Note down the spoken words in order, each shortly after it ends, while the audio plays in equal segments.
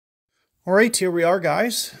All right, here we are,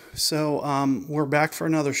 guys. So we're back for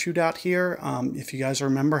another shootout here. If you guys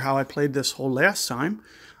remember how I played this hole last time,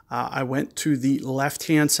 I went to the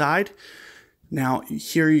left-hand side. Now,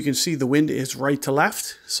 here you can see the wind is right to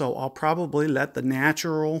left, so I'll probably let the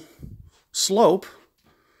natural slope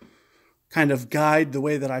kind of guide the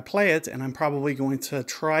way that I play it, and I'm probably going to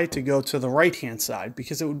try to go to the right-hand side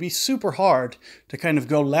because it would be super hard to kind of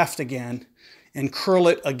go left again and curl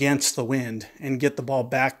it against the wind and get the ball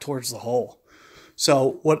back towards the hole.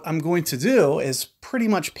 So what I'm going to do is pretty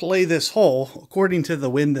much play this hole according to the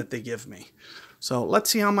wind that they give me. So let's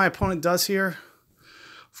see how my opponent does here.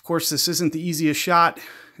 Of course, this isn't the easiest shot,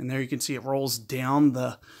 and there you can see it rolls down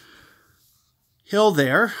the hill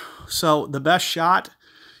there. So the best shot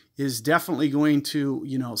is definitely going to,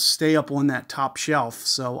 stay up on that top shelf.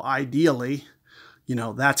 So ideally,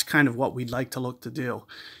 that's kind of what we'd like to look to do.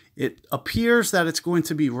 It appears that it's going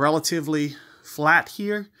to be relatively flat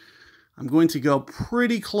here. I'm going to go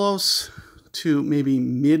pretty close to maybe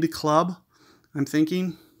mid-club, I'm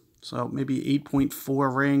thinking. So maybe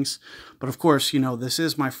 8.4 rings. But of course, this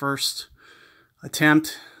is my first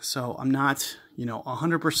attempt, so I'm not,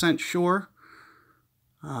 100% sure.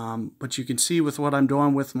 But you can see with what I'm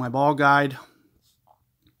doing with my ball guide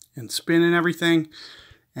and spin and everything,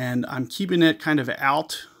 and I'm keeping it kind of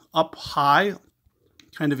up high,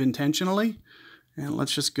 kind of intentionally. And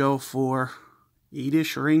let's just go for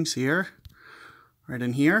 8-ish rings here, right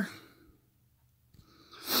in here.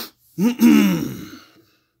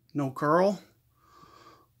 No curl.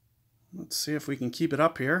 Let's see if we can keep it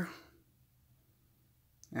up here.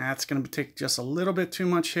 That's going to take just a little bit too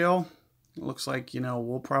much hill. It looks like,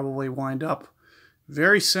 we'll probably wind up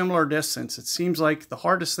very similar distance. It seems like the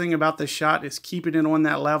hardest thing about this shot is keeping it on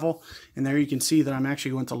that level. And there you can see that I'm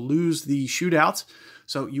actually going to lose the shootout.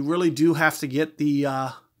 So you really do have to get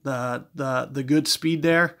the good speed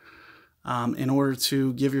there in order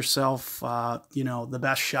to give yourself, the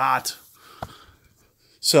best shot.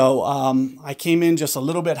 So I came in just a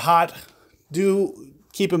little bit hot. Do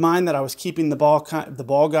keep in mind that I was keeping the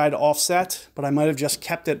ball guide offset, but I might have just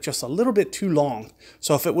kept it just a little bit too long.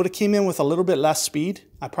 So if it would have came in with a little bit less speed,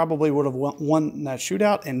 I probably would have won that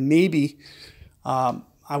shootout, and maybe I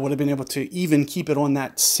would have been able to even keep it on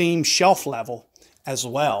that same shelf level as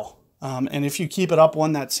well. And if you keep it up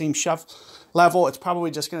on that same shelf level, it's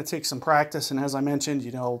probably just going to take some practice. And as I mentioned,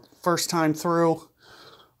 first time through,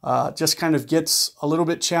 just kind of gets a little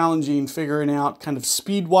bit challenging figuring out kind of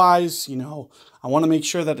speed-wise. I want to make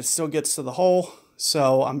sure that it still gets to the hole,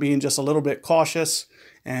 so I'm being just a little bit cautious.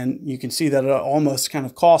 And you can see that it almost kind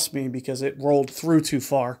of cost me because it rolled through too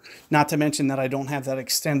far. Not to mention that I don't have that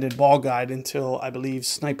extended ball guide until, I believe,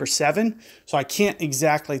 Sniper 7. So I can't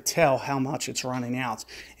exactly tell how much it's running out,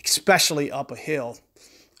 especially up a hill.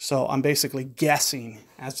 So I'm basically guessing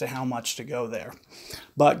as to how much to go there.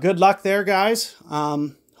 But good luck there, guys.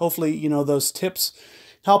 Hopefully, those tips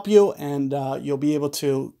help you, and you'll be able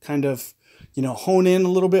to kind of, hone in a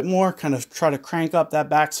little bit more, kind of try to crank up that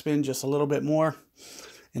backspin just a little bit more,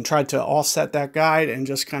 and try to offset that guide and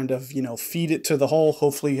just kind of, feed it to the hole.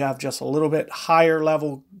 Hopefully you have just a little bit higher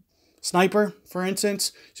level sniper, for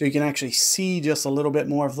instance, so you can actually see just a little bit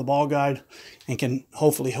more of the ball guide and can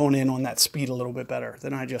hopefully hone in on that speed a little bit better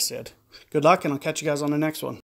than I just did. Good luck, and I'll catch you guys on the next one.